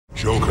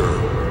Joker,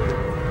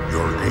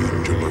 your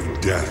angel of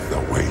death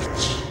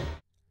awaits.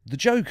 The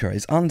Joker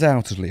is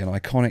undoubtedly an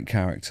iconic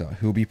character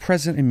who will be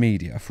present in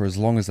media for as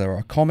long as there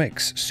are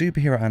comics,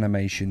 superhero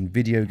animation,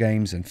 video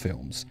games and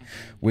films,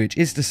 which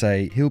is to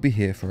say he'll be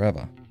here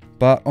forever.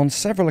 But on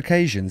several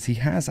occasions he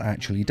has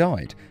actually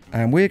died,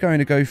 and we're going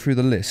to go through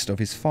the list of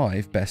his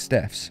 5 best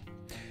deaths.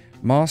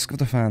 Mask of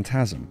the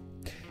Phantasm.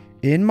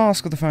 In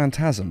Mask of the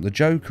Phantasm, the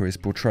Joker is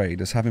portrayed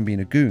as having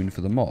been a goon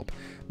for the mob,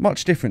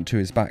 much different to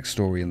his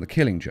backstory in The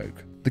Killing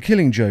Joke. The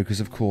Killing Joke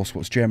is of course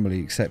what's generally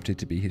accepted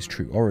to be his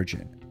true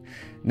origin.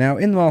 Now,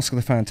 in Mask of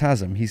the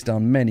Phantasm, he's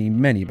done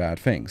many bad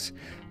things,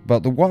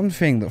 but the one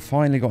thing that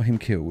finally got him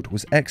killed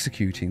was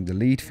executing the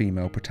lead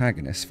female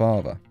protagonist's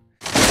father.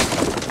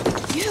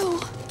 You?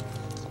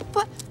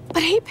 But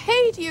he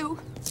paid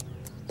you!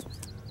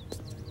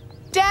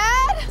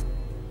 Dad?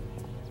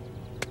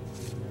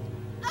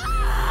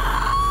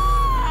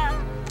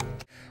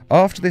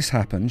 After this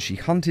happened, she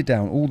hunted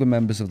down all the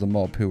members of the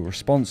mob who were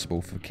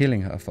responsible for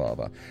killing her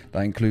father.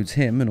 That includes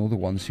him and all the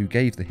ones who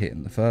gave the hit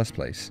in the first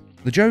place.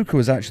 The Joker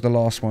was actually the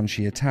last one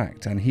she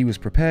attacked, and he was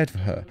prepared for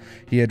her.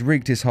 He had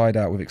rigged his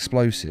hideout with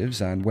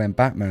explosives, and when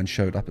Batman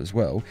showed up as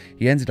well,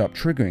 he ended up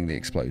triggering the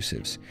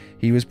explosives.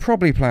 He was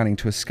probably planning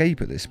to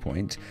escape at this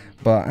point,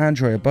 but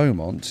Andrea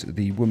Beaumont,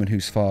 the woman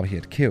whose father he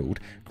had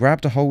killed,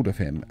 grabbed a hold of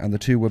him, and the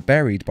two were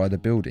buried by the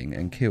building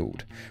and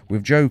killed,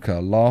 with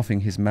Joker laughing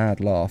his mad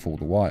laugh all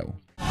the while.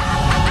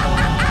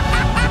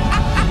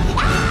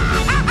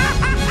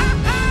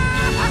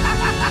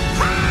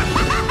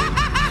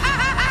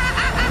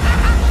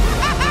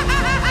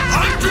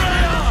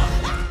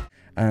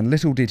 And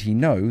little did he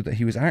know that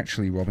he was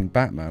actually robbing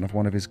Batman of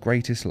one of his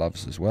greatest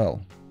loves as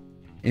well.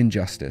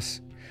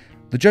 Injustice.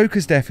 The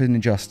Joker's death in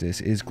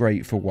Injustice is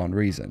great for one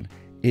reason.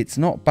 It's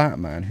not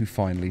Batman who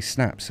finally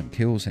snaps and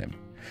kills him.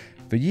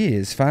 For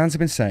years, fans have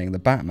been saying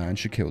that Batman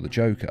should kill the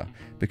Joker,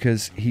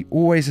 because he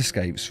always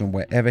escapes from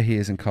wherever he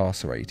is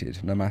incarcerated,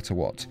 no matter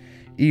what.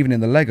 Even in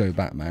the Lego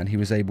Batman, he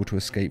was able to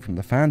escape from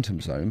the Phantom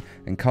Zone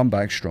and come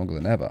back stronger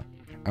than ever.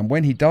 And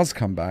when he does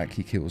come back,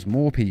 he kills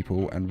more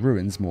people and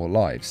ruins more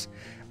lives.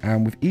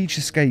 And with each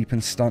escape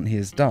and stunt he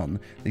has done,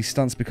 these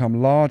stunts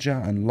become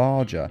larger and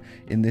larger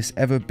in this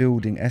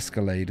ever-building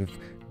escalade of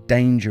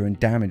danger and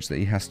damage that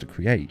he has to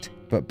create.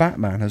 But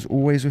Batman has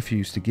always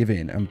refused to give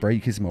in and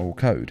break his moral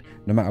code.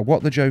 No matter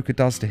what the Joker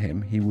does to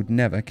him, he would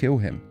never kill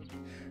him.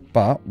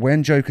 But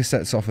when Joker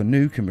sets off a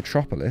nuke in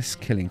Metropolis,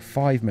 killing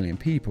 5 million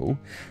people,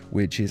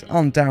 which is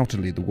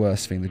undoubtedly the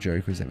worst thing the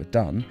Joker has ever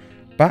done,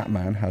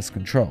 Batman has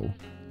control,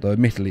 though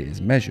admittedly it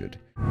is measured.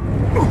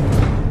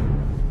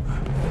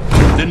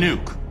 The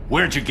nuke.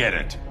 Where'd you get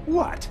it?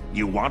 What?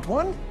 You want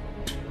one?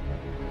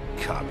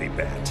 Copy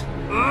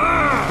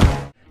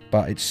that.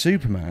 But it's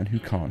Superman who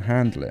can't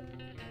handle it.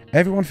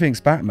 Everyone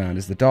thinks Batman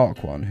is the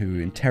Dark One who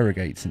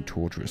interrogates in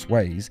torturous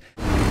ways.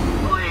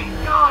 Please,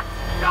 God,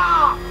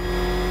 stop!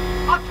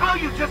 I'll tell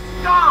you, just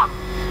stop!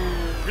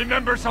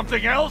 Remember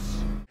something else?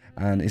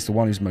 And is the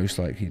one who's most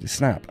likely to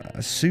snap,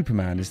 as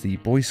Superman is the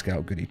Boy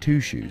Scout goody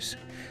two-shoes.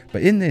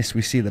 But in this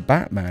we see that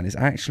Batman is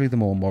actually the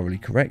more morally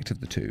correct of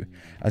the two,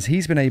 as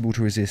he's been able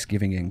to resist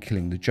giving in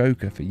killing the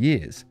Joker for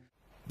years.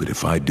 But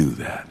if I do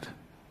that,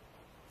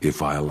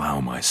 if I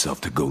allow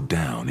myself to go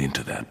down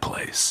into that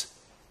place,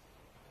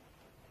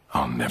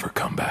 I'll never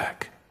come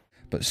back.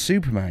 But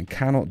Superman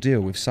cannot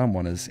deal with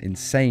someone as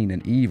insane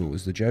and evil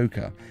as the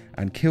Joker,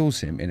 and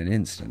kills him in an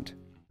instant.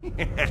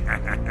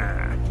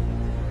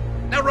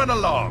 Now run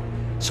along,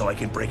 so I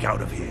can break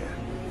out of here.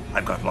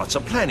 I've got lots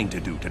of planning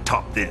to do to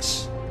top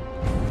this.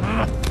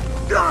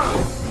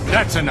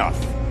 That's enough.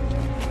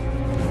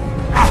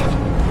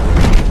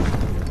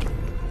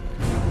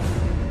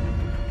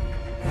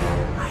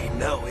 I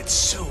know it's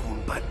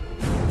soon, but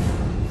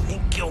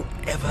think you'll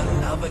ever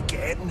love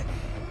again?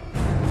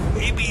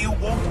 Maybe you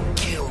won't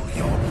kill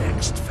your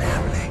next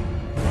family.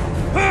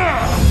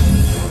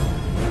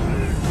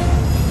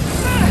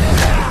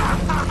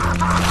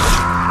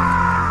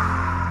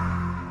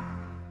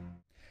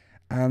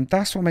 And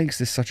that's what makes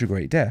this such a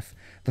great death,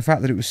 the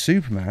fact that it was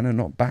Superman and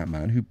not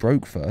Batman who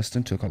broke first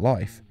and took a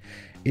life.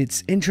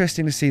 It's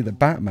interesting to see that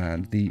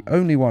Batman, the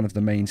only one of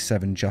the main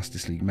 7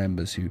 Justice League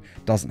members who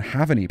doesn't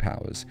have any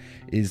powers,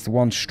 is the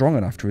one strong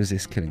enough to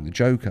resist killing the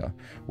Joker,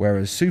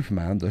 whereas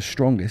Superman, the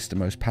strongest and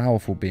most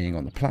powerful being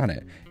on the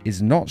planet,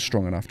 is not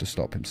strong enough to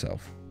stop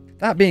himself.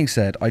 That being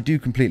said, I do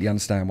completely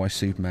understand why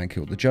Superman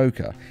killed the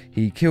Joker.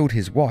 He killed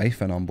his wife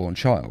and unborn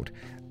child,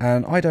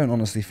 and I don't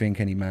honestly think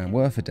any man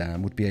worth a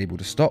damn would be able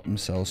to stop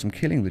themselves from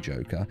killing the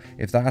Joker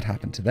if that had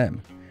happened to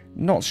them.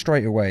 Not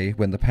straight away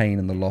when the pain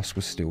and the loss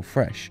was still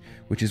fresh,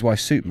 which is why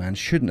Superman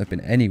shouldn't have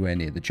been anywhere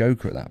near the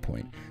Joker at that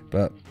point,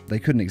 but they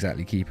couldn't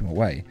exactly keep him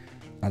away.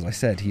 As I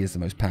said, he is the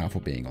most powerful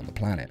being on the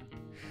planet.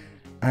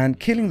 And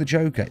killing the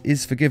Joker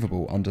is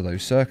forgivable under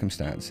those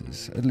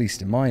circumstances, at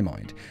least in my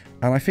mind,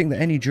 and I think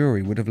that any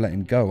jury would have let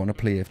him go on a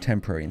plea of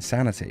temporary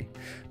insanity.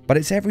 But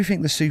it's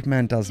everything the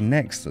Superman does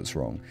next that's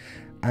wrong.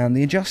 And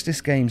the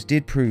Injustice games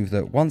did prove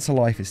that once a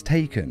life is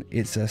taken,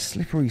 it's a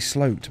slippery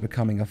slope to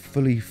becoming a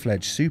fully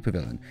fledged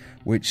supervillain,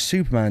 which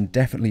Superman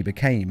definitely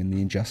became in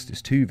the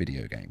Injustice 2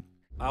 video game.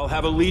 I'll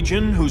have a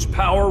legion whose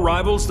power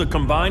rivals the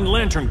combined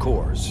Lantern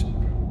Corps.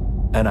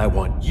 And I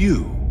want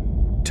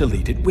you to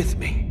lead it with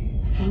me.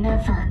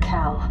 Never,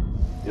 Cal.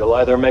 You'll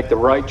either make the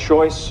right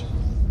choice,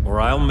 or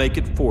I'll make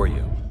it for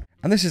you.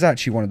 And this is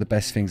actually one of the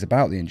best things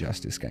about the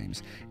Injustice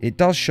games. It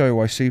does show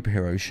why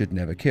superheroes should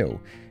never kill,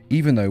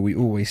 even though we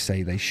always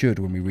say they should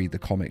when we read the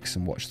comics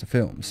and watch the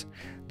films.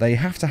 They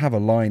have to have a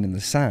line in the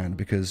sand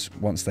because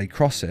once they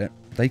cross it,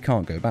 they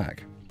can't go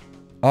back.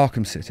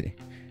 Arkham City.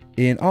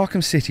 In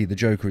Arkham City, the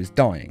Joker is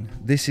dying.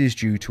 This is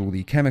due to all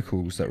the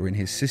chemicals that were in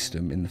his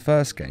system in the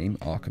first game,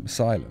 Arkham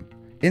Asylum.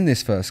 In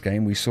this first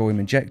game, we saw him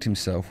inject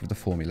himself with the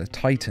formula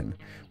Titan,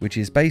 which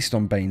is based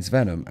on Bane's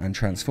venom and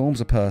transforms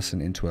a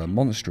person into a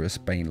monstrous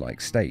Bane-like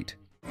state.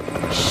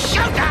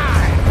 Showtime,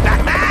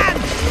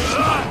 Batman!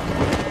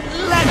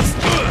 Let's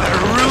give the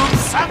room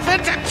something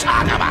to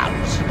talk about!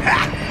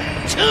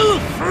 Two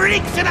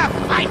freaks in a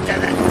fight to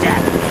the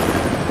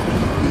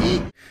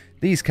death!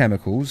 These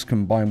chemicals,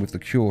 combined with the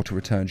cure to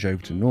return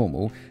Joker to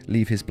normal,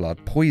 leave his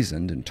blood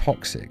poisoned and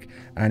toxic,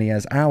 and he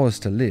has hours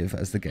to live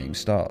as the game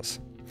starts.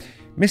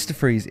 Mr.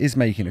 Freeze is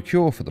making a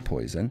cure for the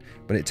poison,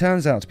 but it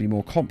turns out to be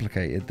more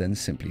complicated than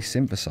simply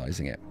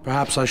synthesizing it.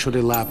 Perhaps I should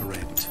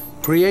elaborate.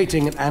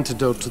 Creating an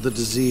antidote to the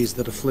disease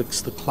that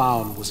afflicts the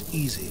clown was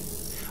easy.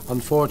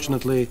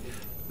 Unfortunately,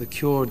 the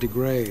cure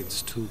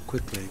degrades too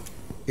quickly.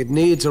 It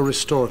needs a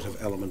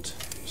restorative element,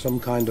 some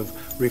kind of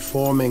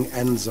reforming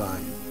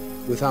enzyme.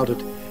 Without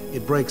it,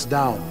 it breaks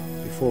down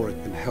before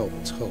it can help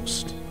its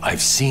host.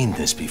 I've seen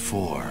this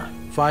before.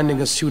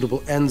 Finding a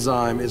suitable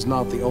enzyme is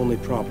not the only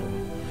problem.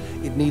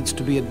 It needs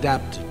to be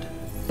adapted,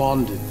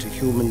 bonded to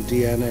human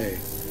DNA.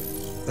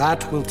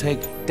 That will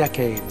take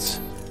decades.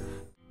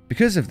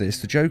 Because of this,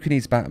 the Joker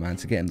needs Batman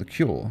to get him the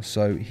cure,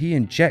 so he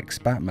injects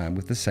Batman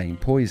with the same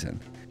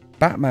poison.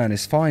 Batman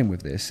is fine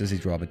with this, as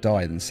he'd rather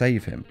die than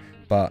save him,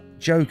 but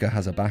Joker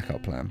has a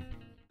backup plan.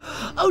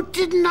 Oh,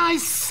 didn't I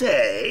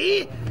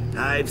say?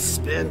 I've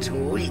spent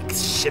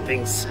weeks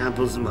shipping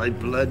samples of my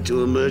blood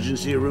to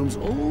emergency rooms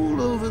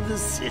all over the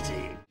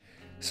city.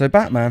 So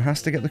Batman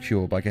has to get the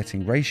cure by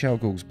getting Ra's al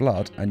Ghul's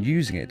blood and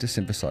using it to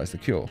synthesize the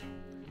cure.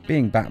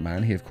 Being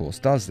Batman, he of course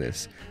does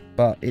this,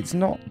 but it's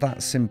not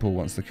that simple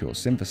once the cure's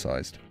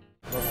synthesized.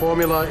 The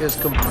formula is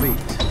complete.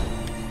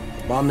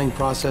 The bonding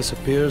process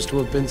appears to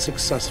have been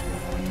successful.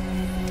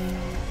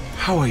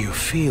 How are you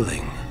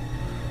feeling?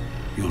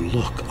 You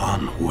look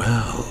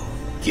unwell.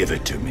 Give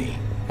it to me.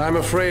 I'm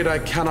afraid I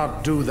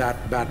cannot do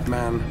that,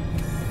 Batman.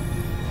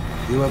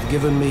 You have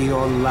given me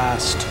your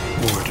last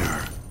order.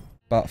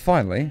 But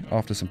finally,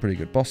 after some pretty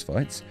good boss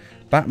fights,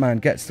 Batman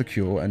gets the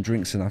cure and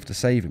drinks enough to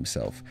save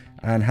himself,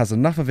 and has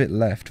enough of it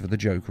left for the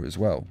Joker as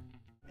well.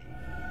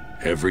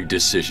 Every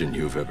decision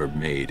you've ever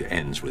made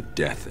ends with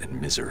death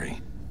and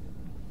misery.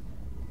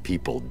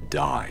 People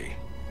die.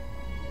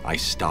 I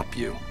stop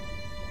you.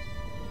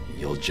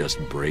 You'll just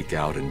break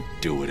out and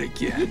do it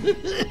again.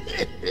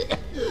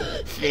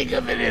 Think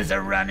of it as a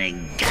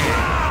running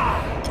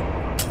gag.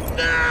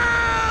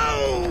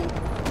 No!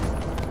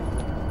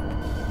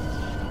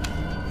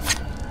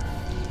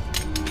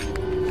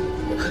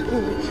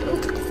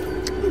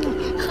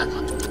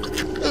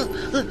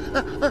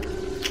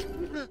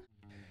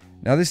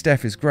 Now this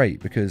death is great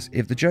because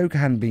if the Joker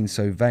hadn't been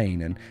so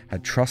vain and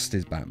had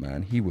trusted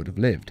Batman, he would have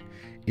lived.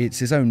 It's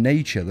his own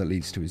nature that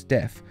leads to his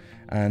death,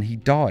 and he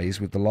dies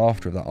with the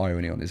laughter of that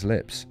irony on his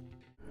lips.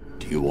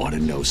 Do you want to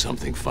know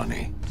something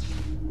funny?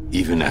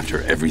 Even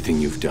after everything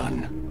you've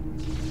done,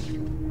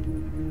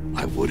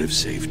 I would have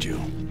saved you.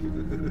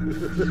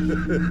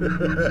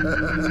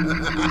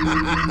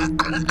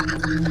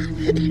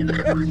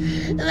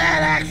 That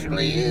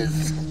actually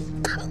is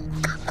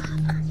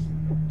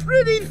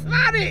pretty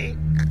funny.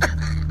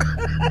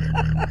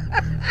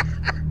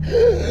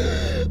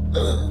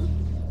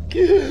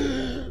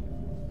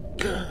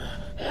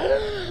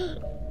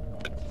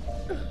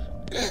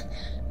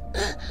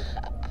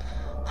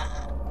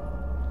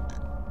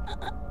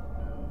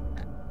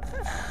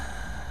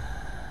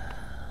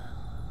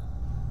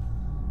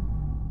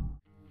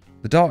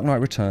 The Dark Knight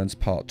Returns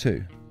Part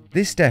 2.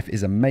 This death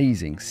is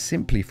amazing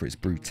simply for its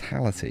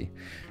brutality.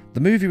 The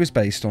movie was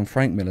based on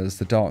Frank Miller's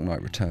The Dark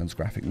Knight Returns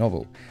graphic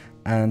novel,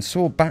 and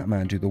saw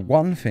Batman do the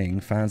one thing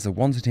fans have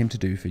wanted him to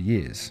do for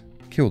years: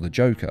 kill the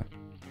Joker.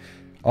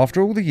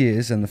 After all the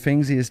years and the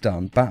things he has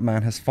done,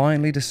 Batman has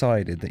finally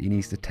decided that he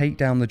needs to take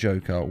down the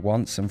Joker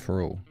once and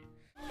for all.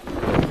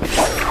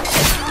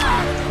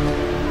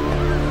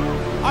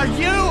 Are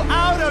you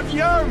out of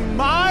your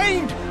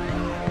mind?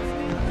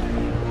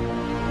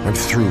 I'm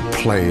through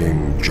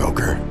playing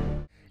Joker.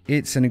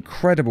 It's an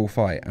incredible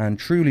fight and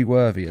truly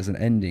worthy as an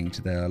ending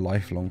to their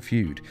lifelong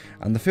feud,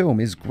 and the film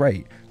is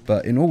great,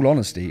 but in all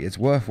honesty it's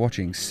worth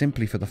watching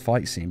simply for the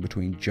fight scene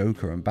between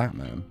Joker and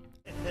Batman.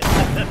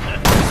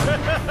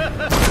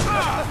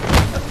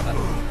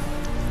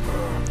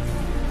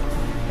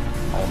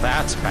 Oh,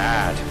 that's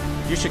bad.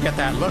 You should get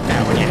that looked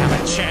at when you have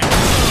a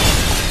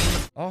chance.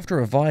 After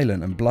a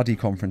violent and bloody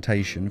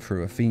confrontation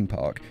through a theme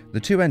park, the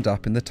two end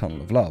up in the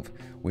Tunnel of Love,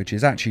 which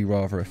is actually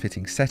rather a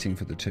fitting setting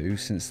for the two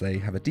since they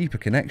have a deeper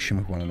connection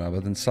with one another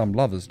than some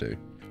lovers do.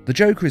 The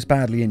Joker is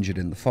badly injured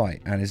in the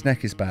fight and his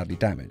neck is badly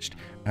damaged,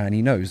 and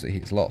he knows that he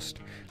is lost.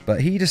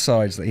 But he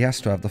decides that he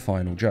has to have the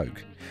final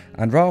joke,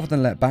 and rather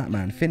than let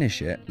Batman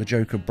finish it, the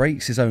Joker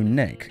breaks his own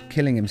neck,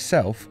 killing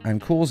himself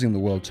and causing the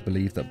world to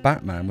believe that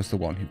Batman was the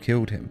one who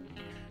killed him,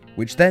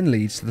 which then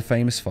leads to the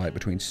famous fight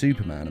between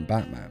Superman and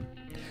Batman.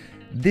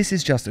 This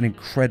is just an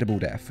incredible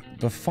death.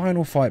 The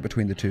final fight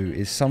between the two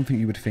is something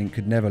you would think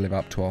could never live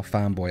up to our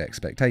fanboy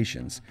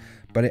expectations,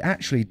 but it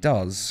actually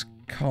does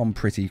come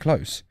pretty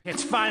close.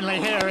 It's finally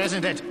here,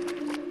 isn't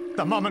it?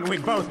 The moment we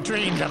both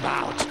dreamed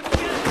about.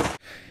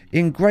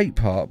 In great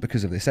part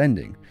because of this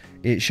ending.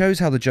 It shows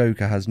how the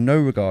Joker has no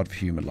regard for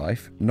human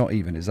life, not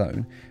even his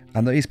own,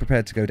 and that he's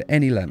prepared to go to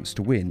any lengths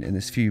to win in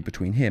this feud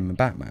between him and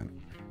Batman,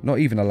 not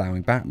even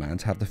allowing Batman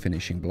to have the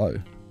finishing blow.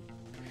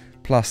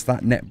 Plus,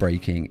 that net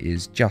breaking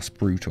is just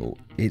brutal.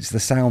 It's the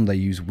sound they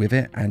use with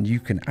it, and you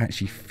can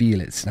actually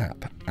feel it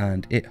snap,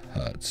 and it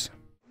hurts.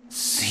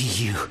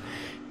 See you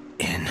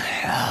in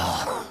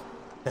hell.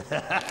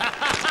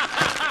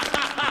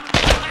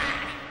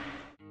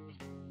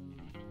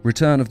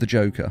 Return of the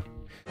Joker.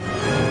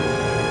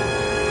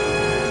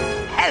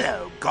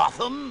 Hello,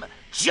 Gotham.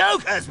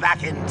 Joker's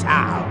back in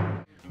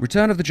town.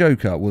 Return of the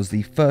Joker was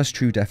the first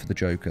true death of the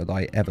Joker that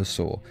I ever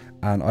saw,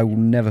 and I will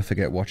never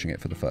forget watching it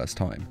for the first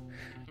time.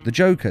 The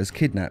Joker has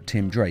kidnapped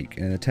Tim Drake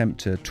in an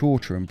attempt to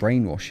torture and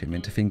brainwash him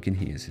into thinking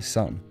he is his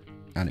son,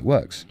 and it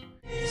works.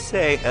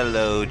 Say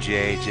hello,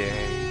 JJ.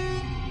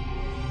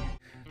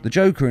 The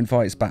Joker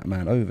invites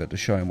Batman over to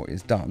show him what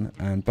he's done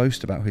and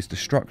boast about his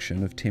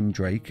destruction of Tim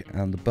Drake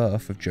and the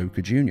birth of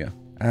Joker Jr.,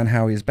 and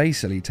how he has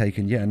basically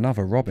taken yet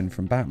another Robin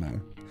from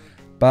Batman.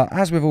 But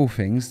as with all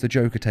things, the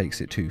Joker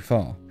takes it too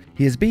far.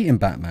 He has beaten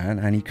Batman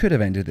and he could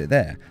have ended it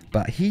there,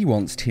 but he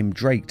wants Tim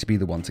Drake to be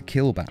the one to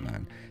kill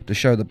Batman, to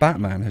show that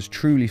Batman has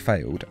truly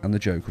failed and the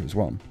Joker has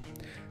won.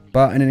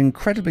 But in an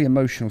incredibly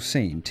emotional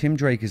scene, Tim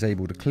Drake is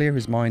able to clear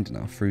his mind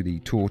enough through the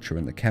torture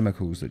and the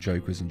chemicals that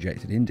Joker has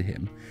injected into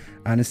him,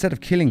 and instead of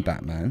killing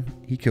Batman,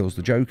 he kills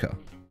the Joker.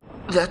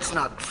 That's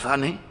not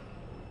funny.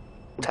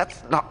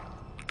 That's not...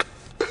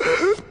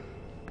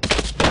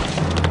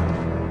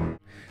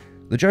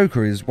 The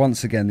Joker is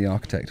once again the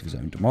architect of his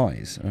own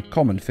demise, a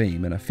common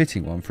theme and a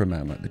fitting one for a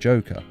man like the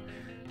Joker.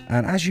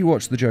 And as you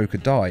watch the Joker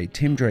die,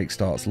 Tim Drake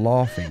starts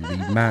laughing the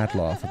mad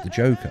laugh of the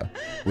Joker,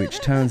 which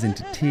turns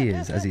into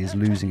tears as he is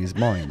losing his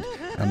mind,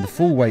 and the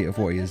full weight of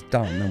what he has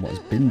done and what has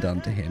been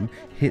done to him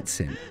hits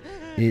him.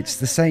 It's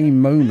the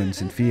same moment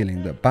and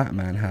feeling that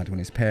Batman had when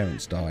his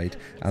parents died,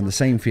 and the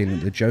same feeling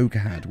that the Joker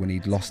had when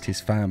he'd lost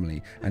his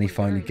family and he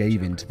finally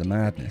gave in to the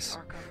madness.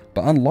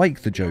 But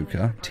unlike the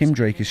Joker, Tim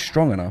Drake is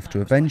strong enough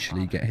to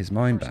eventually get his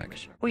mind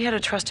back. We had a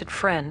trusted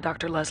friend,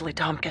 Dr. Leslie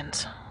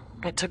Tompkins.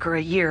 It took her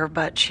a year,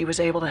 but she was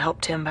able to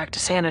help Tim back to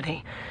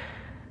sanity.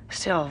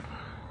 Still,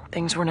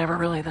 things were never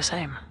really the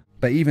same.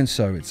 But even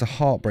so, it's a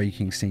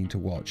heartbreaking scene to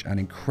watch and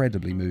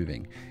incredibly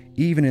moving,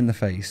 even in the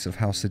face of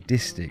how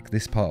sadistic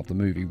this part of the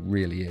movie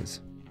really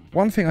is.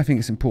 One thing I think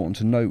is important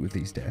to note with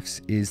these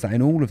deaths is that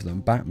in all of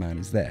them, Batman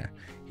is there.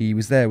 He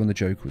was there when the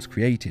Joker was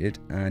created,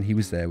 and he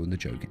was there when the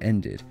Joker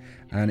ended,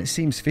 and it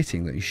seems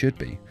fitting that he should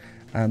be.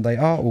 And they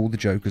are all the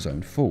Joker's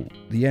own fault,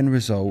 the end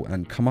result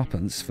and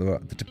comeuppance for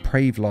the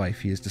depraved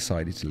life he has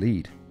decided to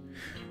lead.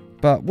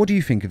 But what do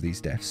you think of these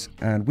deaths,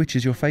 and which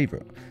is your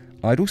favourite?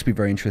 I'd also be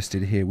very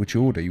interested to hear which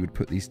order you would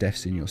put these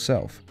deaths in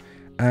yourself.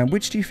 And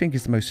which do you think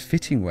is the most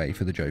fitting way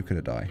for the Joker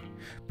to die?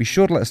 Be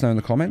sure to let us know in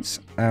the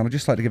comments, and I'd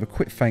just like to give a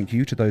quick thank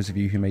you to those of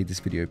you who made this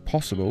video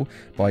possible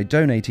by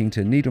donating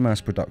to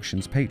Needlemouse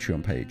Productions'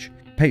 Patreon page.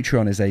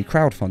 Patreon is a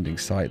crowdfunding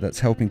site that's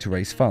helping to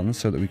raise funds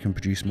so that we can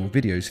produce more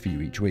videos for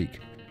you each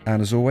week.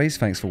 And as always,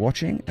 thanks for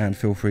watching, and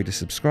feel free to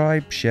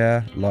subscribe,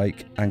 share,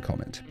 like, and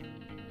comment.